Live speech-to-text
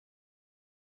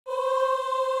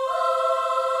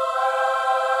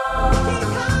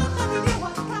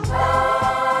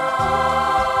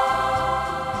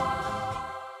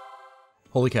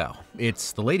Holy cow.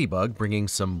 It's the ladybug bringing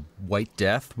some white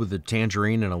death with a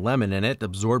tangerine and a lemon in it,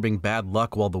 absorbing bad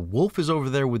luck while the wolf is over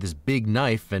there with his big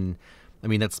knife and, I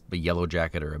mean, that's a yellow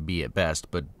jacket or a bee at best,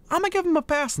 but I'm gonna give him a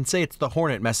pass and say it's the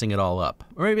hornet messing it all up.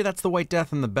 Or maybe that's the white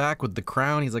death in the back with the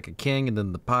crown, he's like a king, and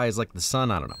then the pie is like the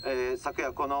sun, I don't know.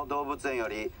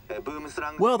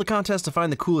 Well, the contest to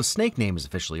find the coolest snake name is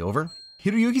officially over.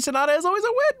 Hiroyuki Sanada is always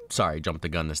a win! Sorry, jumped the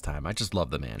gun this time. I just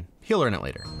love the man. He'll learn it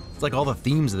later. It's like all the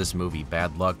themes of this movie.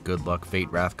 Bad luck, good luck,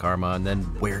 fate, wrath, karma, and then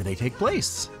where they take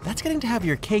place. That's getting to have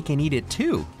your cake and eat it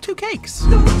too. 2 cakes.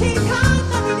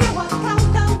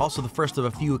 Also the first of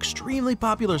a few extremely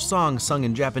popular songs sung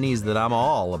in Japanese that I'm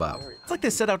all about. It's like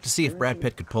they set out to see if Brad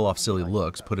Pitt could pull off silly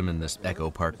looks, put him in this Echo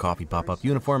Park coffee pop-up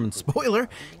uniform, and spoiler,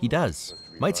 he does.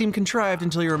 Might seem contrived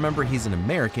until you remember he's an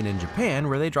American in Japan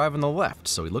where they drive on the left,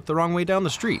 so he looked the wrong way down the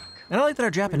street. And I like that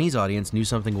our Japanese audience knew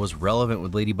something was relevant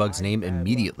with Ladybug's name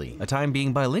immediately. A time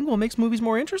being bilingual makes movies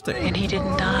more interesting. And he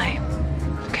didn't die.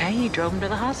 Okay, you drove him to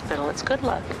the hospital. It's good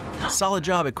luck. Solid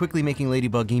job at quickly making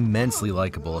Ladybug immensely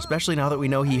likable, especially now that we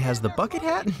know he has the bucket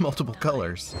hat in multiple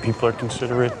colors. People are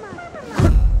considerate.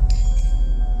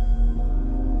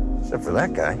 Except for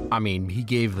that guy. I mean, he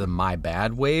gave the my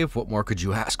bad wave. What more could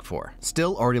you ask for?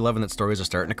 Still, already loving that stories are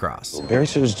starting to cross. Barry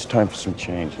says it's time for some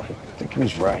change. I think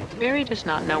he's right. Barry does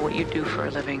not know what you do for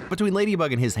a living. Between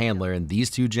Ladybug and his handler and these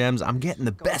 2 gems, I'm getting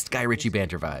the best Guy Ritchie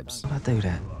banter vibes. I do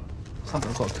that. It's like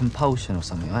I've got a compulsion or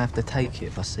something. I have to take it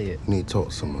if I see it. You need to talk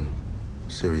to someone.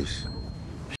 Serious.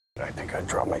 I think I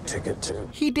dropped my ticket too.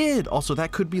 He did. Also,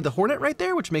 that could be the Hornet right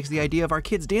there, which makes the idea of our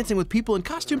kids dancing with people in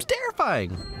costumes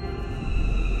terrifying.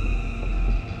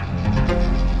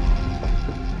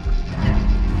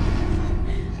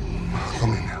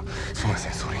 Come in now.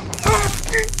 Sorry.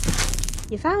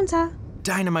 You found her.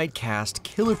 Dynamite cast,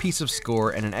 killer piece of score,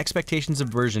 and an expectation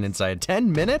subversion inside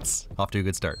 10 minutes? Off to a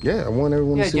good start. Yeah, I want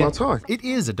everyone to see my tie. It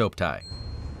is a dope tie.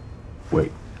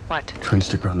 Wait. What? Twin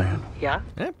sticker on the hand. Yeah?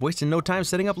 Wasting no time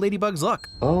setting up Ladybug's luck.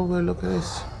 Oh, well, look at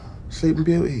this. Sleeping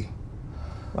Beauty.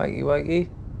 Wakey.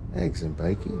 Eggs and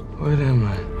bacon. What am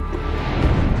I?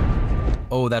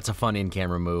 Oh, that's a fun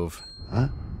in-camera move. Huh?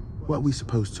 What are we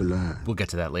supposed to learn? We'll get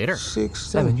to that later.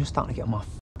 7, you're starting to get on my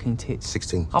fucking tits.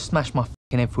 16. I'll smash my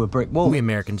fucking head through a brick wall. We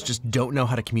Americans just don't know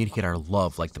how to communicate our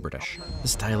love like the British. The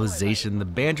stylization, the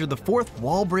banter, the fourth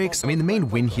wall breaks. I mean, the main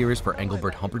win here is for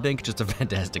Engelbert Humperdinck, just a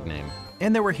fantastic name.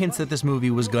 And there were hints that this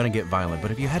movie was gonna get violent,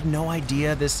 but if you had no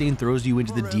idea, this scene throws you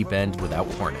into the deep end without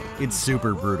warning. It's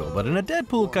super brutal, but in a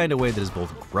Deadpool kind of way that is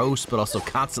both gross, but also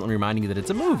constantly reminding you that it's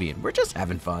a movie and we're just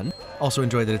having fun. Also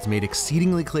enjoy that it's made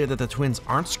exceedingly clear that the twins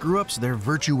aren't screw-ups, they're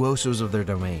virtuosos of their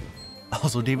domain.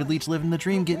 Also, David Leitch living the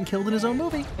dream, getting killed in his own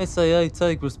movie. SAA,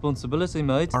 take responsibility,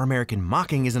 mate. Our American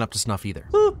mocking isn't up to snuff either.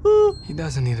 He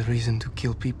doesn't need a reason to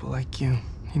kill people like you.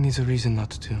 He needs a reason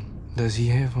not to. Does he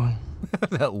have one?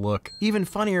 That look. Even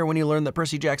funnier when you learn that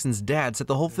Percy Jackson's dad set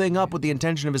the whole thing up with the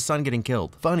intention of his son getting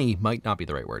killed. Funny might not be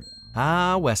the right word.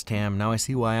 Ah, West Ham, now I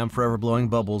see why I'm Forever Blowing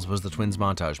Bubbles was the twins'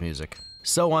 montage music.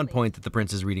 So on point that the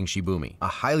prince is reading Shibumi, a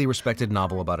highly respected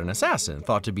novel about an assassin,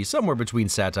 thought to be somewhere between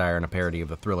satire and a parody of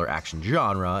the thriller action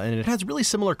genre, and it has really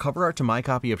similar cover art to my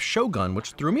copy of Shōgun,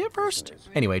 which threw me at first.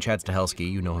 Anyway, Chad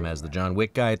Stahelski, you know him as the John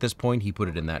Wick guy at this point, he put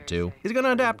it in that too. He's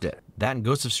gonna adapt it. That and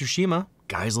Ghost of Tsushima,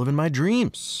 guys living my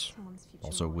dreams.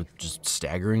 Also with just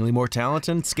staggeringly more talent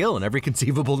and skill in every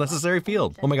conceivable necessary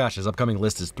field. Oh my gosh, his upcoming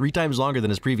list is 3 times longer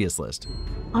than his previous list.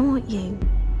 I want you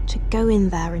to go in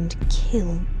there and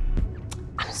kill.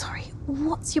 I'm sorry,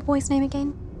 what's your boy's name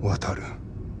again? Wataru.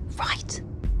 Right.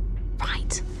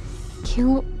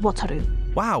 Kill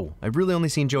Wataru. Wow, I've really only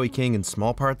seen Joey King in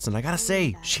small parts, and I gotta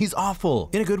say, she's awful.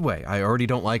 In a good way, I already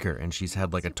don't like her, and she's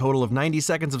had like a total of 90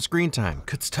 seconds of screen time.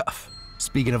 Good stuff.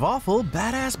 Speaking of awful,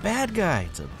 badass bad guy.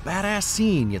 It's a badass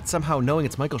scene, yet somehow knowing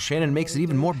it's Michael Shannon makes it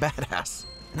even more badass.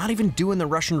 Not even doing the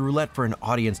Russian roulette for an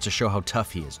audience to show how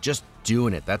tough he is, just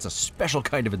doing it. That's a special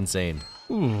kind of insane.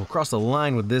 Ooh, across the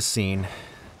line with this scene.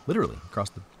 Literally,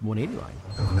 across the 180 line.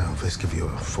 Oh, now, if this give you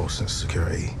a false sense of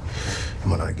security, you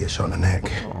might not get shot in the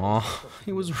neck. Aw,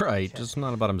 he was right, just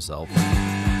not about himself.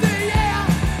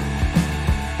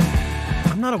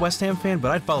 I'm not a West Ham fan,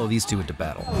 but I'd follow these two into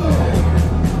battle.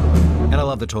 And I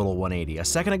love the total 180. A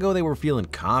second ago, they were feeling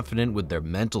confident with their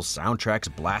mental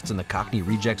soundtracks blasting the Cockney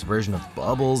Rejects version of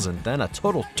Bubbles, and then a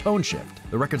total tone shift.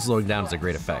 The record slowing down is a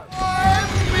great effect.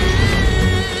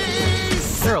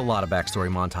 There are a lot of backstory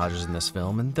montages in this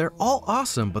film, and they're all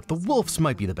awesome, but the wolves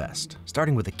might be the best.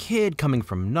 Starting with a kid coming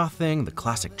from nothing, the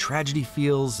classic tragedy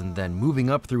feels, and then moving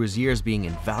up through his years being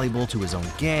invaluable to his own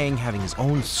gang, having his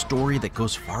own story that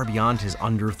goes far beyond his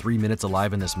under 3 minutes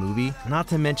alive in this movie. Not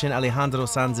to mention Alejandro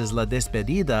Sanz's La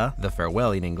Despedida, the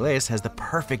farewell in English, has the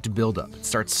perfect build-up. It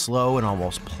starts slow and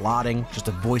almost plodding, just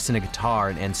a voice and a guitar,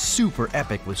 and ends super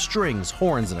epic with strings,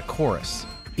 horns, and a chorus.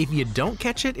 If you don't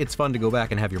catch it, it's fun to go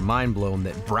back and have your mind blown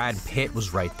that Brad Pitt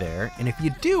was right there, and if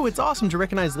you do, it's awesome to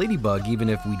recognize Ladybug even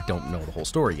if we don't know the whole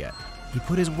story yet. He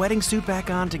put his wedding suit back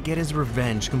on to get his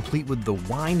revenge, complete with the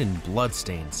wine and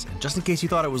bloodstains. And just in case you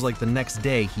thought it was like the next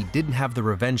day, he didn't have the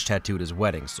revenge tattoo at his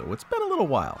wedding, so it's been a little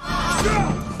while.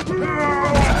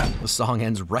 The song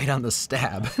ends right on the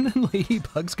stab, and then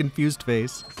Ladybug's confused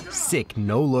face. Sick,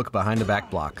 no look behind the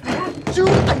back block. Dude,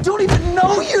 I don't even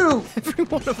know you! Every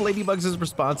one of Ladybug's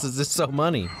responses is so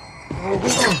money.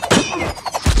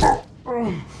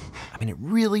 I mean, it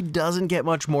really doesn't get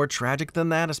much more tragic than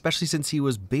that, especially since he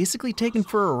was basically taken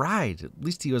for a ride. At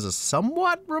least he was a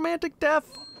somewhat romantic death.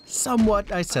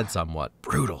 Somewhat, I said somewhat.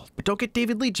 Brutal. But don't get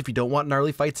David Leitch if you don't want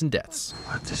gnarly fights and deaths.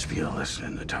 Let this be a lesson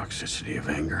in the toxicity of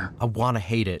anger. I wanna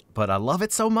hate it, but I love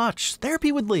it so much.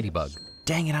 Therapy with Ladybug.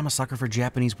 Dang it, I'm a sucker for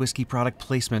Japanese whiskey product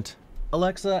placement.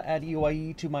 Alexa, add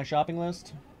EYE to my shopping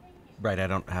list. Right, I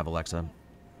don't have Alexa.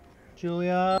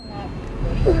 Julia.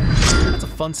 That's a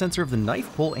fun sensor of the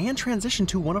knife pull and transition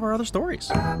to one of our other stories.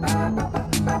 A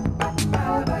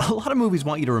lot of movies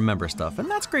want you to remember stuff, and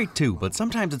that's great too, but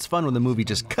sometimes it's fun when the movie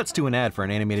just cuts to an ad for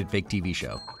an animated fake TV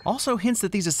show. Also hints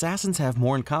that these assassins have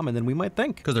more in common than we might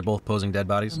think, because they're both posing dead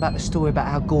bodies. About the story about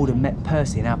how Gordon met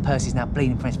Percy and how Percy's now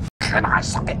bleeding from his eye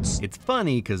sockets. It's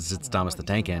funny because it's Thomas the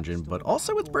Tank Engine, but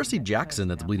also it's Percy Jackson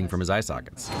that's bleeding from his eye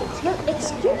sockets.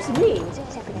 Excuse me.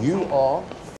 You are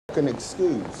an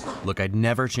excuse. Look, I'd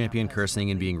never champion cursing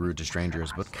and being rude to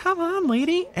strangers, but come on,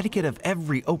 lady. Etiquette of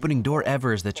every opening door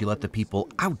ever is that you let the people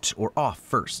out or off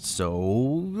first,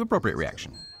 so appropriate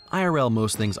reaction. IRL,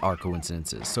 most things are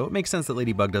coincidences, so it makes sense that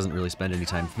Ladybug doesn't really spend any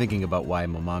time thinking about why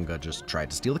Momonga just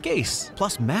tried to steal the case.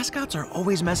 Plus, mascots are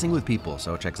always messing with people,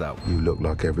 so it checks out. You look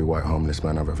like every white homeless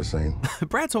man I've ever seen.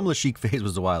 Brad's homeless chic phase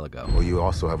was a while ago. Well, you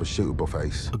also have a shootable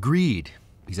face. Agreed.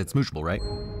 He said smoochable, right?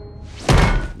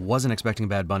 Wasn't expecting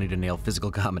Bad Bunny to nail physical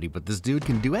comedy, but this dude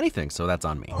can do anything, so that's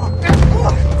on me.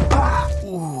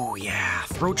 Ooh, yeah,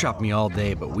 throat chopped me all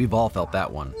day, but we've all felt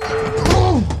that one.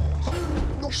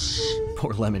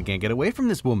 Poor Lemon can't get away from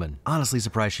this woman. Honestly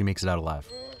surprised she makes it out alive.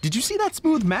 Did you see that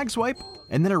smooth mag swipe?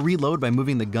 And then a reload by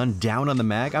moving the gun down on the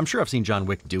mag? I'm sure I've seen John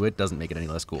Wick do it, doesn't make it any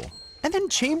less cool. And then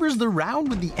chambers the round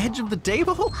with the edge of the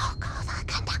table?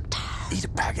 Eat a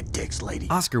bag of dicks, lady.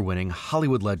 Oscar-winning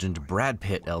Hollywood legend Brad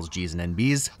Pitt LGs and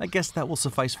NBs. I guess that will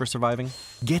suffice for surviving.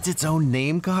 Gets its own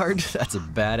name card? That's a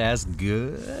badass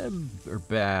good or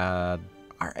bad?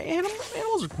 Are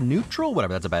animals neutral?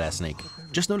 Whatever, that's a badass snake.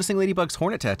 Just noticing Ladybug's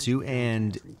hornet tattoo,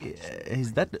 and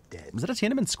was that a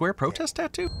Tiananmen Square protest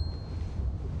tattoo?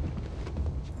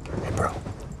 Hey, bro.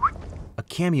 A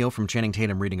cameo from Channing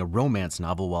Tatum reading a romance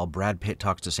novel while Brad Pitt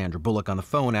talks to Sandra Bullock on the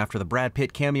phone after the Brad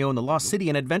Pitt cameo in The Lost City,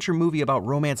 an adventure movie about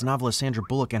romance novelist Sandra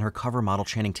Bullock and her cover model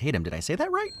Channing Tatum. Did I say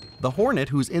that right? The Hornet,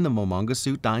 who's in the Momonga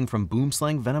suit dying from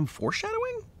boomslang venom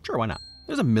foreshadowing? Sure, why not?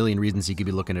 There's a million reasons he could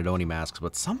be looking at Oni masks,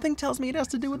 but something tells me it has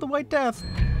to do with the White Death.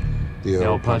 The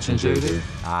old Punch and Judy.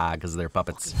 Ah, because they're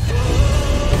puppets.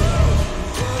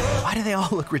 Why do they all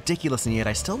look ridiculous and yet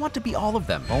I still want to be all of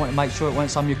them? I want to make sure it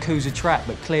wasn't some Yakuza trap,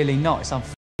 but clearly not. It's some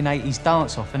f***ing 80s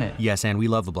dance-off, innit? Yes, and we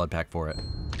love the Blood Pack for it.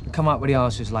 Come up with the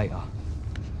answers later.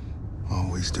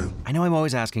 Always do. I know I'm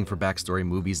always asking for backstory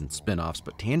movies and spin-offs,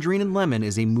 but Tangerine and Lemon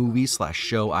is a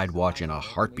movie/show I'd watch in a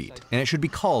heartbeat. And it should be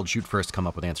called Shoot First, Come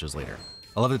Up With Answers Later.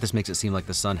 I love that this makes it seem like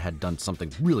the son had done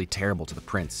something really terrible to the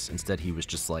prince. Instead, he was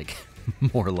just like,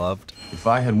 more loved. If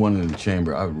I had one in the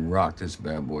chamber, I would rock this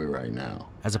bad boy right now.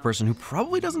 As a person who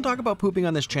probably doesn't talk about pooping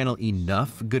on this channel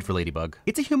enough, good for Ladybug.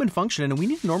 It's a human function and we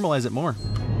need to normalize it more.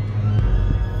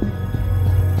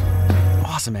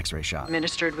 Awesome x-ray shot.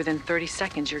 Administered within 30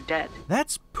 seconds, you're dead.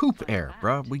 That's poop air,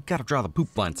 bruh. We gotta draw the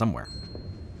poop line somewhere.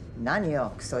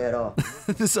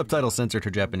 The subtitle's censored for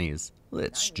Japanese.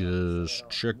 Let's just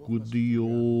check with the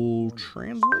old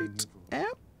translate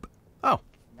app. Oh,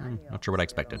 not sure what I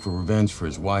expected. For revenge for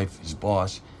his wife, his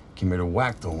boss, came here to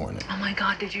whack the Hornet. Oh my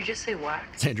God, did you just say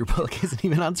whack? Sandra Bullock isn't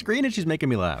even on screen and she's making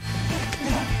me laugh.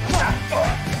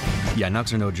 Yeah,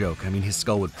 knocks are no joke. I mean, his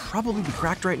skull would probably be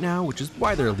cracked right now, which is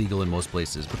why they're illegal in most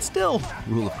places, but still,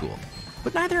 rule of cool.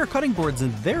 But neither are cutting boards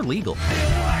and they're legal.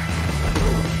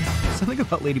 Something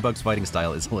about Ladybug's fighting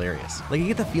style is hilarious. Like, I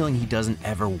get the feeling he doesn't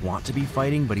ever want to be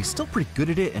fighting, but he's still pretty good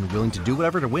at it and willing to do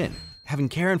whatever to win. Having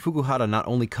Karen Fukuhara not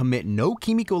only commit no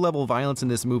Kimiko-level violence in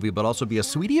this movie, but also be a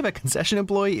sweetie of a concession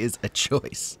employee is a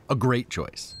choice. A great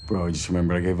choice. Bro, I just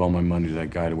remembered I gave all my money to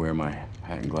that guy to wear my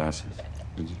hat and glasses.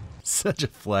 Did you? Such a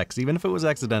flex, even if it was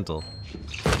accidental.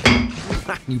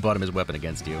 You bought him his weapon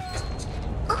against you.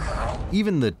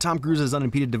 Even the Tom Cruise's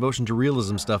unimpeded devotion to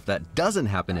realism stuff that doesn't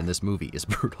happen in this movie is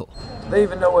brutal. They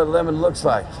even know what Lemon looks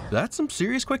like. That's some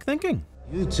serious quick thinking.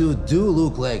 You two do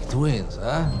look like twins,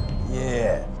 huh?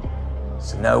 Yeah.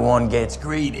 So no one gets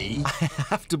greedy. I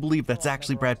have to believe that's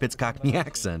actually Brad Pitt's Cockney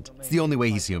accent. It's the only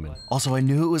way he's human. Also, I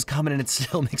knew it was coming and it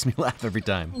still makes me laugh every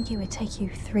time. I think it would take you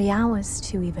 3 hours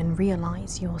to even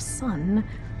realize your son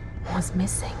was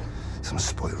missing. Some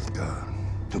spoiled girl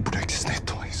who breaks his neck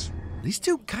twice. These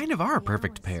two kind of are a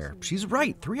perfect pair. She's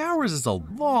right, 3 hours is a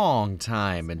long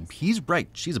time, and he's right,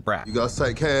 she's a brat. You guys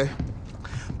take care.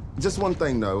 Just one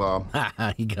thing though,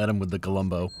 Haha, he got him with the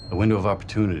Columbo. A window of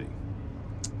opportunity.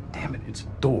 Damn it, it's a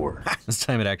door. This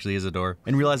time it actually is a door.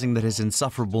 And realizing that his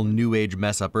insufferable new age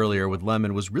mess up earlier with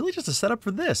Lemon was really just a setup for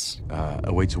this.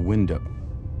 Awaits a window.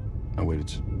 Oh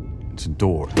wait, it's a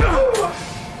door.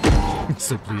 He's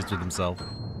so pleased with himself.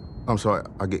 I'm sorry,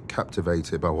 I get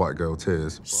captivated by white girl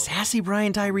tears. Sassy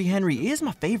Brian Tyree Henry is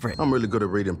my favorite. I'm really good at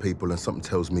reading people and something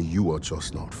tells me you are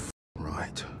just not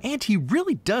right. And he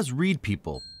really does read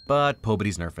people. But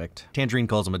Pobity's nerfed. Tangerine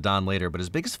calls him a Don later, but his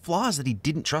biggest flaw is that he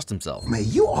didn't trust himself. Mate,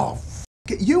 you are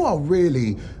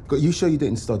really good. You sure you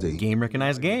didn't study? Game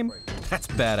recognized game? That's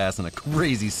badass in a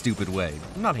crazy, stupid way.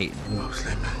 I'm not hating.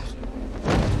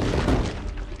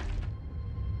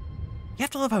 You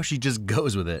have to love how she just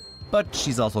goes with it. But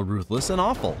she's also ruthless and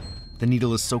awful. The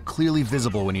needle is so clearly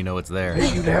visible when you know it's there.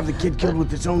 You'd have the kid killed with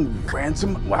his own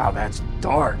ransom? Wow, that's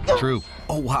dark. True.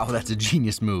 Oh wow, that's a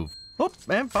genius move. Oh,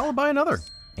 and followed by another.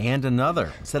 And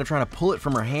another. Instead of trying to pull it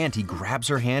from her hand, he grabs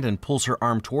her hand and pulls her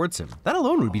arm towards him. That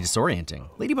alone would be disorienting.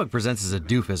 Ladybug presents as a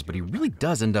doofus, but he really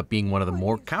does end up being one of the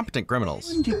more competent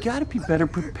criminals. You gotta be better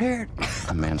prepared.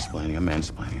 I'm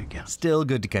mansplaining again. Still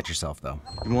good to catch yourself, though.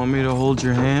 You want me to hold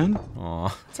your hand?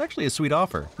 Aw, it's actually a sweet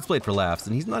offer. It's played for laughs,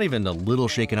 and he's not even a little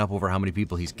shaken up over how many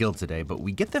people he's killed today, but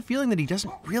we get the feeling that he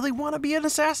doesn't really want to be an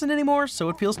assassin anymore, so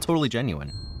it feels totally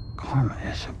genuine. Karma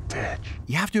is a bitch.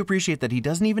 You have to appreciate that he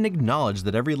doesn't even acknowledge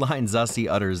that every line Zassi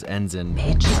utters ends in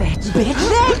Bitch, bitch, bitch,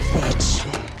 bitch,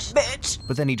 bitch, bitch.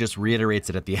 But then he just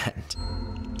reiterates it at the end.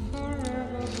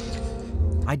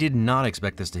 I did not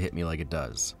expect this to hit me like it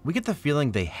does. We get the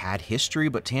feeling they had history,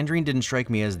 but Tangerine didn't strike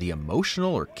me as the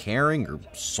emotional or caring or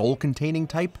soul-containing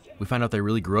type. We find out they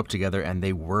really grew up together and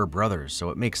they were brothers, so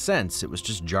it makes sense. It was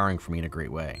just jarring for me in a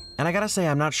great way. And I gotta say,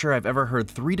 I'm not sure I've ever heard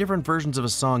 3 different versions of a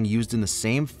song used in the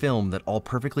same film that all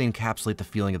perfectly encapsulate the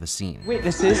feeling of the scene.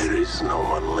 Witnesses? There is no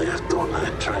one left on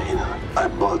that train. I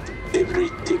bought every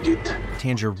ticket.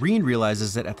 Tangerine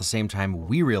realizes it at the same time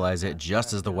we realize it,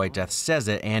 just as the White Death says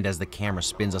it and as the camera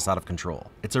spins us out of control.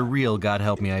 It's a real God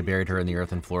help me I buried her in the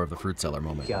earthen floor of the fruit cellar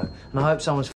moment. And I hope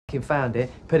someone's found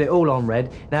it, put it all on red,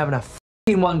 and having a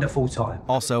wonderful time.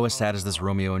 Also, as sad as this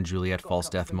Romeo and Juliet false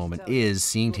death moment is,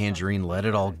 seeing Tangerine let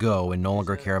it all go and no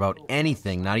longer care about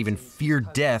anything, not even fear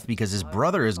death because his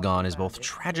brother is gone, is both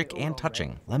tragic and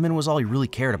touching. Lemon was all he really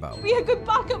cared about. Be a good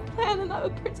backup plan and that a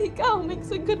pretty girl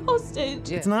makes a good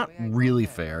hostage. It's not really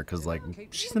fair, because, like,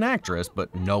 she's an actress,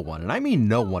 but no one, and I mean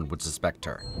no one, would suspect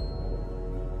her.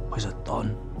 Was it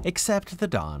Don? Except the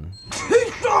Don.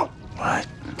 What?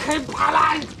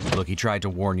 Look, he tried to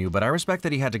warn you, but I respect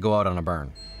that he had to go out on a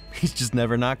burn. He's just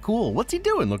never not cool. What's he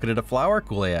doing? Looking at a flower?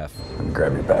 Cool AF.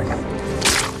 Grab your bag.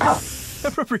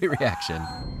 Appropriate reaction.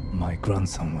 My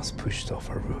grandson was pushed off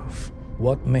a roof.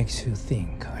 What makes you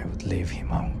think I would leave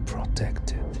him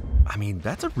unprotected? I mean,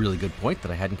 that's a really good point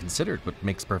that I hadn't considered, but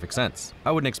makes perfect sense.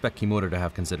 I wouldn't expect Kimura to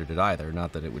have considered it either,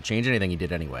 not that it would change anything he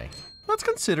did anyway. Let's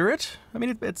consider it. I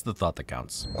mean, it's the thought that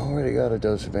counts. Already got a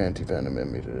dose of anti-venom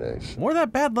in me today. More of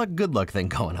that bad luck, good luck thing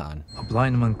going on. A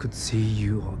blind man could see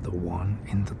you are the one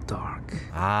in the dark.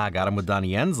 Ah, got him with Donnie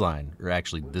Yen's line. Or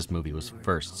actually, this movie was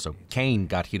first, so Kane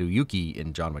got Hiroyuki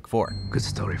in John Wick 4. Good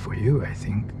story for you, I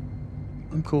think.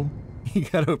 I'm cool. You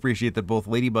gotta appreciate that both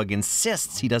Ladybug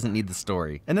insists he doesn't need the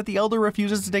story, and that the Elder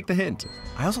refuses to take the hint.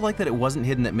 I also like that it wasn't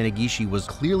hidden that Minagishi was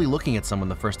clearly looking at someone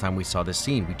the first time we saw this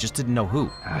scene, we just didn't know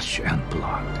who. Ash and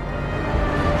blood.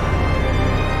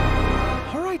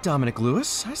 Alright, Dominic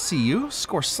Lewis, I see you.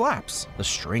 Score slaps. The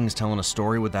strings telling a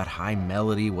story with that high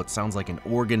melody, what sounds like an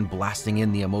organ blasting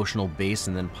in the emotional bass,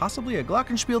 and then possibly a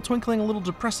glockenspiel twinkling a little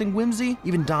depressing whimsy,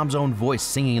 even Dom's own voice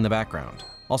singing in the background.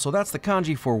 Also, that's the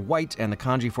kanji for white and the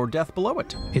kanji for death below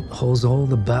it. It holds all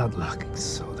the bad luck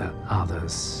so that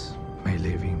others may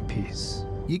live in peace.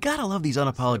 You gotta love these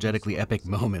unapologetically epic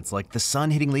moments, like the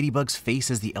sun hitting Ladybug's face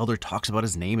as the elder talks about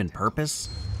his name and purpose.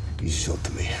 You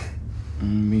shot me.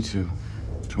 Me too.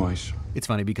 Twice. It's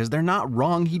funny because they're not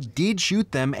wrong, he did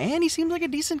shoot them, and he seems like a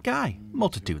decent guy.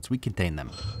 Multitudes, we contain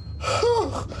them.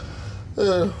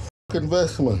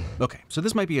 Investment. Okay, so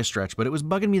this might be a stretch, but it was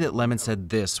bugging me that Lemon said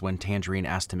this when Tangerine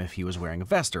asked him if he was wearing a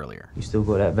vest earlier. You still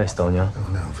got that vest on, ya? Oh,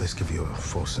 no, vests give you a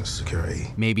false sense of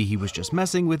security. Maybe he was just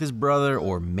messing with his brother,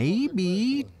 or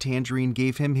maybe Tangerine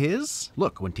gave him his?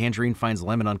 Look, when Tangerine finds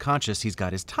Lemon unconscious, he's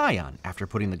got his tie on. After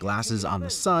putting the glasses on the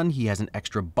sun, he has an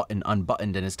extra button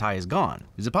unbuttoned and his tie is gone.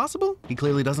 Is it possible? He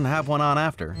clearly doesn't have one on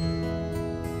after.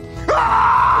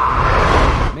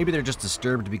 Maybe they're just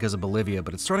disturbed because of Bolivia,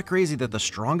 but it's sort of crazy that the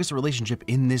strongest relationship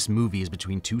in this movie is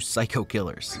between two psycho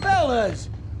killers.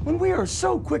 Fellas, when we are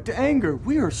so quick to anger,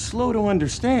 we are slow to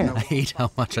understand. I hate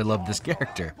how much I love this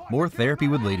character. More therapy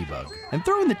with Ladybug. And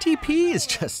throwing the TP is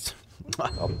just...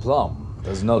 A plum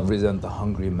does not resent the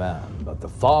hungry man, but the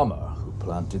farmer who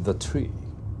planted the tree.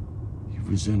 He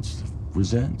resents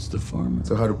the farmer.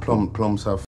 So how do plums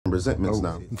have resentments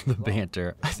now? The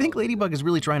banter. I think Ladybug is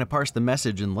really trying to parse the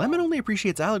message, and Lemon only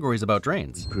appreciates allegories about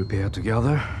trains. Prepare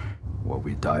together, or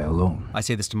we die alone. I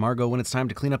say this to Margot when it's time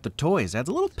to clean up the toys. Adds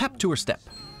a little pep to her step.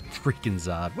 Freaking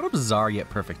Zod. What a bizarre yet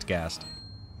perfect cast.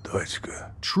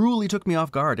 Truly took me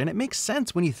off guard, and it makes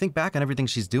sense when you think back on everything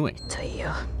she's doing.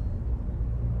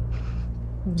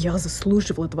 Я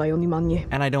заслуживала твое внимание.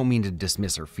 And I don't mean to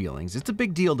dismiss her feelings. It's a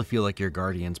big deal to feel like your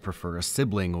guardians prefer a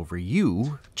sibling over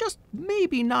you. Just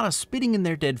maybe not a spitting in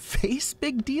their dead face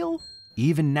big deal.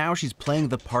 Even now, she's playing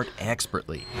the part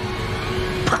expertly.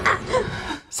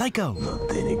 Psycho!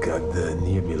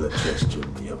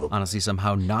 Honestly,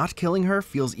 somehow not killing her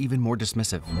feels even more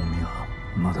dismissive.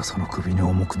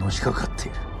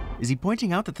 Is he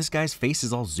pointing out that this guy's face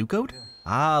is all Zuko'd?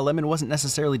 Ah, Lemon wasn't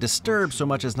necessarily disturbed so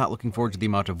much as not looking forward to the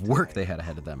amount of work they had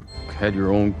ahead of them. Had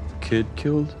your own kid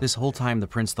killed? This whole time, the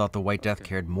prince thought the White Death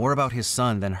cared more about his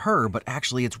son than her, but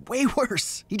actually it's way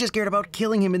worse. He just cared about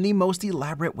killing him in the most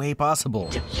elaborate way possible.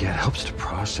 Yeah, it helps to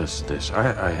process this.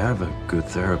 I have a good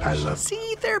therapist.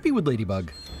 See, therapy with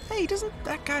Ladybug. Hey, doesn't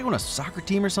that guy own a soccer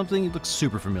team or something? He looks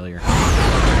super familiar.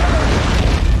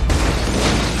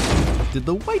 Did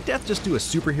the White Death just do a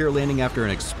superhero landing after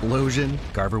an explosion?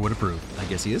 Carver would approve. I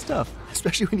guess he is tough,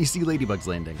 especially when you see Ladybug's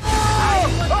landing.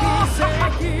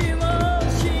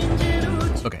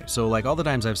 Okay, so like all the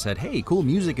times I've said, hey, cool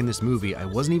music in this movie, I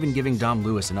wasn't even giving Dom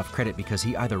Lewis enough credit because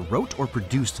he either wrote or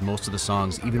produced most of the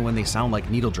songs even when they sound like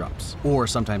needle drops. Or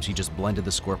sometimes he just blended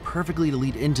the score perfectly to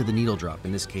lead into the needle drop,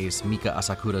 in this case, Mika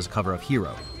Asakura's cover of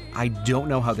Hero. I don't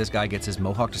know how this guy gets his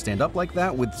mohawk to stand up like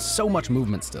that with so much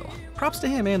movement still. Props to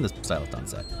him and the stylist on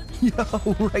set. Yo,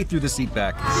 right through the seat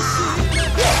back.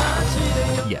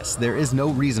 Yes, there is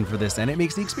no reason for this, and it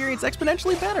makes the experience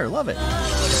exponentially better. Love it.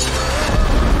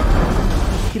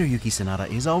 Hiroyuki Sanada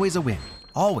is always a win.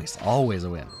 Always, always a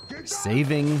win.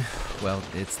 Saving, well,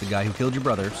 it's the guy who killed your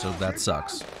brother, so that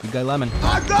sucks. Good guy Lemon.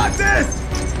 I got this!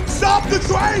 Stop the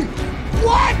train!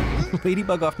 What?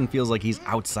 Ladybug often feels like he's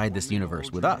outside this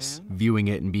universe with us, viewing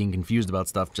it and being confused about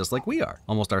stuff just like we are.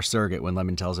 Almost our surrogate when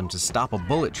Lemon tells him to stop a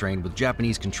bullet train with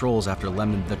Japanese controls after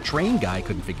Lemon, the train guy,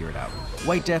 couldn't figure it out.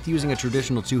 White Death using a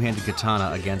traditional two-handed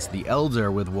katana against the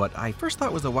Elder with what I first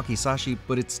thought was a wakizashi,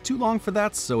 but it's too long for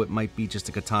that, so it might be just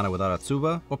a katana without a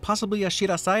tsuba, or possibly a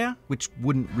shirasaya, which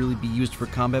wouldn't really be used for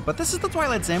combat, but this is the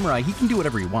Twilight Samurai, he can do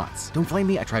whatever he wants. Don't blame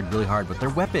me, I tried really hard, but their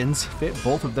weapons fit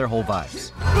both of their whole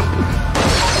vibes.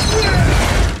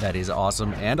 That is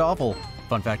awesome and awful.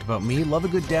 Fun fact about me, love a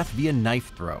good death via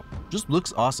knife throw. Just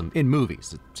looks awesome in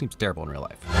movies. It seems terrible in real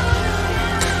life.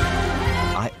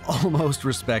 I almost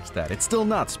respect that. It's still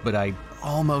nuts, but I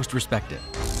almost respect it.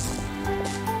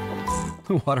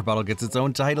 The water bottle gets its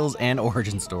own titles and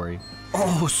origin story.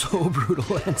 Oh, so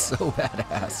brutal and so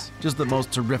badass. Just the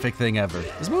most terrific thing ever.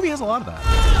 This movie has a lot of that.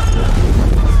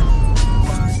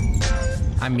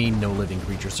 I mean, no living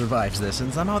creature survives this,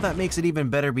 and somehow that makes it even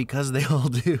better because they all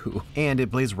do. And it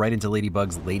plays right into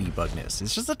Ladybug's ladybugness.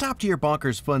 It's just a top-tier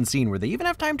bonkers fun scene where they even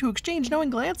have time to exchange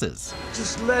knowing glances.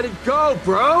 Just let it go,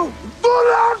 bro! Do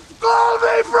not call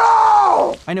me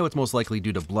bro! I know it's most likely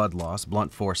due to blood loss,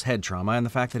 blunt force head trauma, and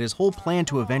the fact that his whole plan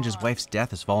to avenge his wife's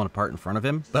death has fallen apart in front of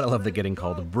him, but I love that getting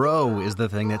called bro is the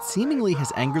thing that seemingly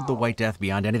has angered the White Death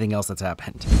beyond anything else that's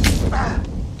happened.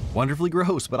 Wonderfully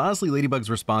gross, but honestly, Ladybug's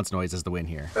response noise is the win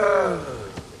here.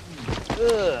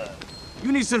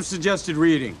 You need some suggested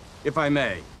reading. if I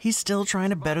may. He's still trying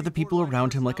to better the people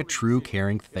around him like a true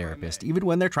caring therapist, even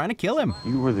when they're trying to kill him.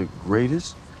 You were the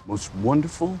greatest, most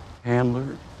wonderful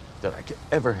handler that I could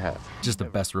ever have. Just the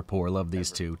best rapport. Love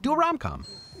these two. Do a rom-com.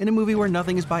 In a movie where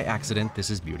nothing is by accident, this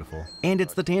is beautiful. And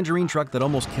it's the tangerine truck that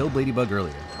almost killed Ladybug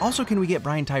earlier. Also, can we get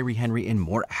Brian Tyree Henry in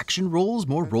more action roles,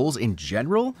 more roles in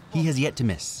general? He has yet to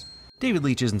miss. David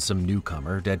Leitch isn't some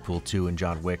newcomer. Deadpool 2 and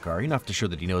John Wick are enough to show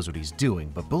that he knows what he's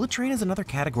doing, but Bullet Train is another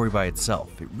category by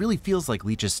itself. It really feels like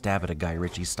Leitch's stab at a Guy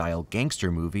Ritchie-style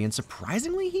gangster movie, and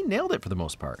surprisingly, he nailed it for the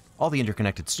most part. All the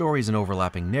interconnected stories and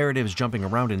overlapping narratives jumping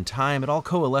around in time, it all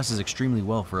coalesces extremely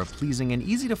well for a pleasing and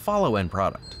easy-to-follow end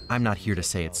product. I'm not here to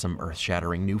say it's some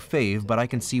earth-shattering new fave, but I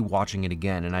can see watching it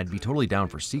again, and I'd be totally down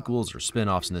for sequels or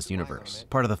spin-offs in this universe.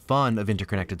 Part of the fun of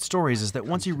interconnected stories is that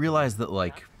once you realize that,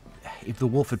 like, if the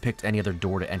wolf had picked any other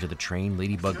door to enter the train,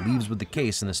 Ladybug leaves with the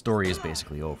case and the story is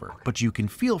basically over. But you can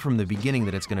feel from the beginning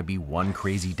that it's going to be one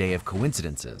crazy day of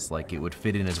coincidences, like it would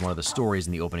fit in as one of the stories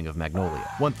in the opening of Magnolia.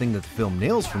 One thing that the film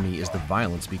nails for me is the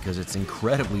violence, because it's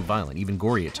incredibly violent, even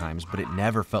gory at times, but it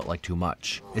never felt like too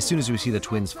much. As soon as we see the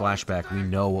twins flashback, we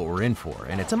know what we're in for,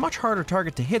 and it's a much harder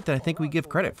target to hit than I think we give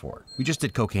credit for. We just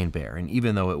did Cocaine Bear, and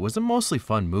even though it was a mostly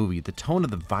fun movie, the tone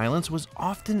of the violence was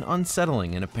often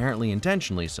unsettling, and apparently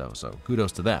intentionally so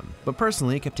kudos to them. But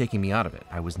personally, it kept taking me out of it.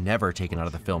 I was never taken out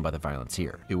of the film by the violence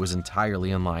here. It was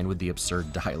entirely in line with the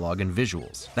absurd dialogue and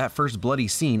visuals. That first bloody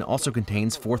scene also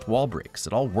contains fourth wall breaks.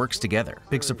 It all works together.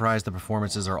 Big surprise, the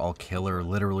performances are all killer.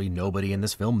 Literally nobody in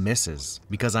this film misses.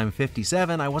 Because I'm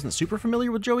 57, I wasn't super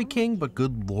familiar with Joey King, but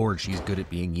good lord, she's good at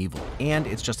being evil. And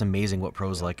it's just amazing what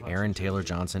pros like Aaron Taylor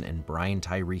Johnson and Brian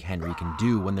Tyree Henry can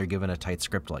do when they're given a tight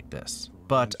script like this.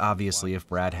 But obviously, if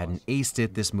Brad hadn't aced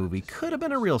it, this movie could have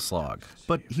been a real slog.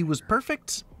 But he was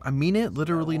perfect. I mean it,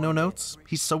 literally no notes.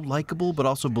 He's so likable, but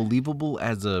also believable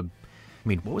as a... I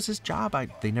mean, what was his job?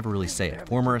 They never really say it.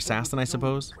 Former assassin, I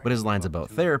suppose? But his lines about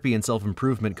therapy and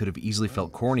self-improvement could have easily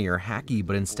felt corny or hacky,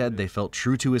 but instead they felt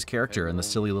true to his character and the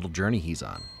silly little journey he's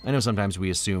on. I know sometimes we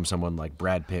assume someone like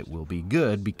Brad Pitt will be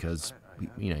good because,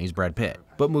 you know, he's Brad Pitt.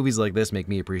 But movies like this make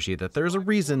me appreciate that there's a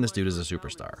reason this dude is a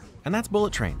superstar. And that's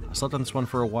Bullet Train. I slept on this one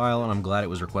for a while, and I'm glad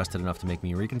it was requested enough to make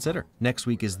me reconsider. Next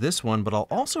week is this one, but I'll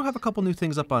also have a couple new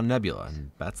things up on Nebula, and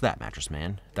that's that, Mattress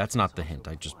Man. That's not the hint,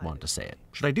 I just wanted to say it.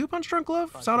 Should I do Punch Drunk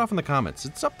Love? Sound off in the comments.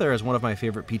 It's up there as one of my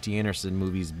favorite P.T. Anderson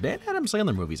movies, and Adam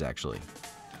Sandler movies, actually.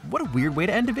 What a weird way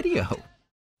to end a video.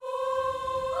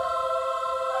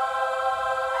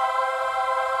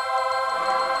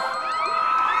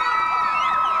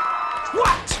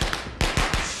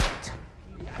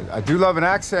 I do love an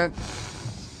accent.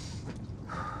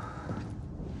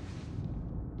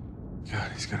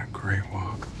 God, he's got a great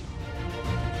walk.